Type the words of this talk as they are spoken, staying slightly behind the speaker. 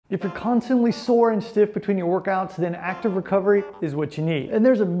If you're constantly sore and stiff between your workouts, then active recovery is what you need. And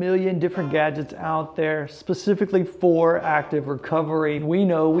there's a million different gadgets out there specifically for active recovery. We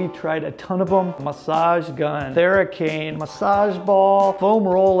know we've tried a ton of them. Massage gun, Theracane, massage ball, foam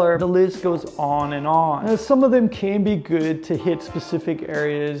roller, the list goes on and on. Now, some of them can be good to hit specific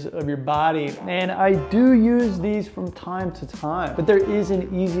areas of your body, and I do use these from time to time, but there is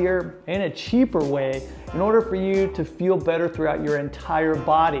an easier and a cheaper way in order for you to feel better throughout your entire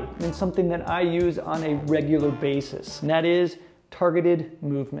body, and something that I use on a regular basis, and that is targeted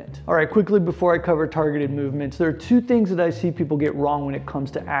movement. All right, quickly before I cover targeted movements, there are two things that I see people get wrong when it comes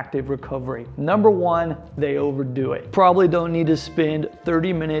to active recovery. Number one, they overdo it. Probably don't need to spend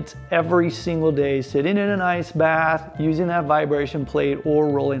 30 minutes every single day sitting in an ice bath, using that vibration plate, or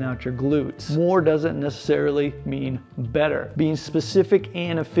rolling out your glutes. More doesn't necessarily mean better. Being specific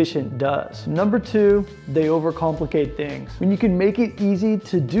and efficient does. Number two, they overcomplicate things. When you can make it easy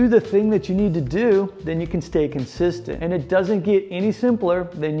to do the thing that you need to do, then you can stay consistent. And it doesn't get any simpler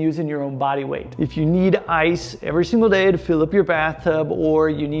than using your own body weight. If you need ice every single day to fill up your bathtub, or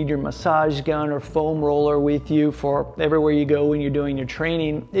you need your massage gun or foam roller with you for everywhere you go when you're doing your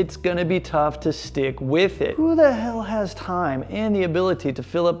training, it's gonna be tough to stick with it. Who the hell has time and the ability to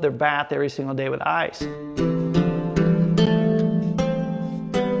fill up their bath every single day with ice?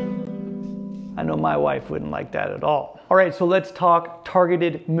 I know my wife wouldn't like that at all. All right, so let's talk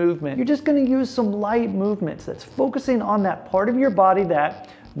targeted movement. You're just gonna use some light movements that's focusing on that part of your body that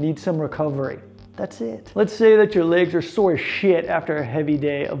needs some recovery. That's it. Let's say that your legs are sore as shit after a heavy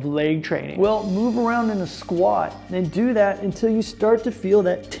day of leg training. Well, move around in a squat and do that until you start to feel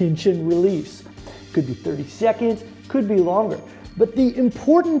that tension release. Could be 30 seconds, could be longer. But the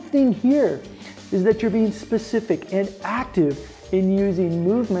important thing here is that you're being specific and active in using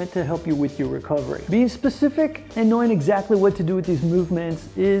movement to help you with your recovery. Being specific and knowing exactly what to do with these movements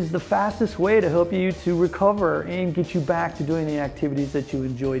is the fastest way to help you to recover and get you back to doing the activities that you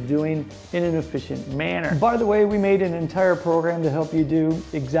enjoy doing in an efficient manner. By the way, we made an entire program to help you do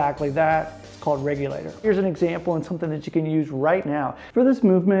exactly that. It's called Regulator. Here's an example and something that you can use right now. For this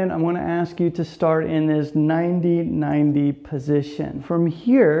movement, I'm going to ask you to start in this 90-90 position. From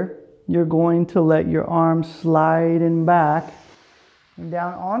here, you're going to let your arms slide in back and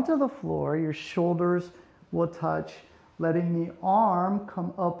down onto the floor. Your shoulders will touch, letting the arm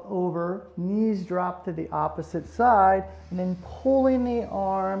come up over, knees drop to the opposite side, and then pulling the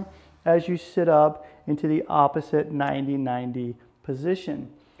arm as you sit up into the opposite 90-90 position.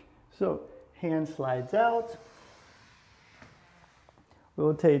 So hand slides out,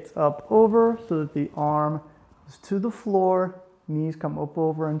 rotates up over so that the arm is to the floor, knees come up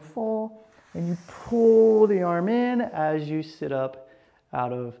over and fall, and you pull the arm in as you sit up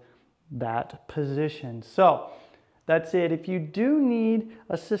out of that position. So that's it. If you do need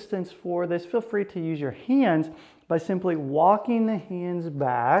assistance for this, feel free to use your hands by simply walking the hands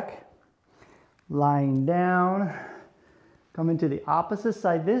back, lying down, coming to the opposite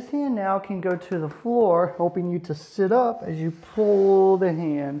side. This hand now can go to the floor, helping you to sit up as you pull the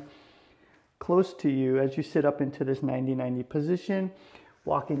hand close to you as you sit up into this 90-90 position,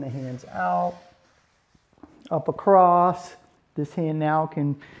 walking the hands out, up across. This hand now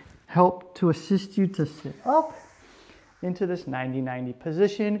can help to assist you to sit up into this 90-90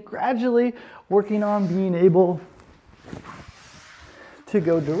 position, gradually working on being able to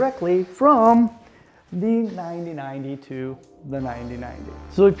go directly from the 90-90 to the 90-90.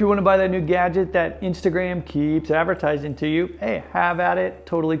 So if you want to buy that new gadget that Instagram keeps advertising to you, hey, have at it,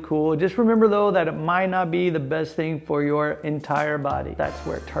 totally cool. Just remember though that it might not be the best thing for your entire body. That's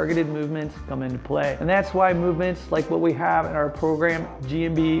where targeted movements come into play. And that's why movements like what we have in our program,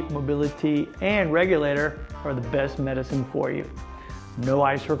 GMB, Mobility, and Regulator, are the best medicine for you. No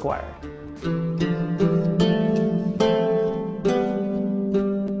ice required.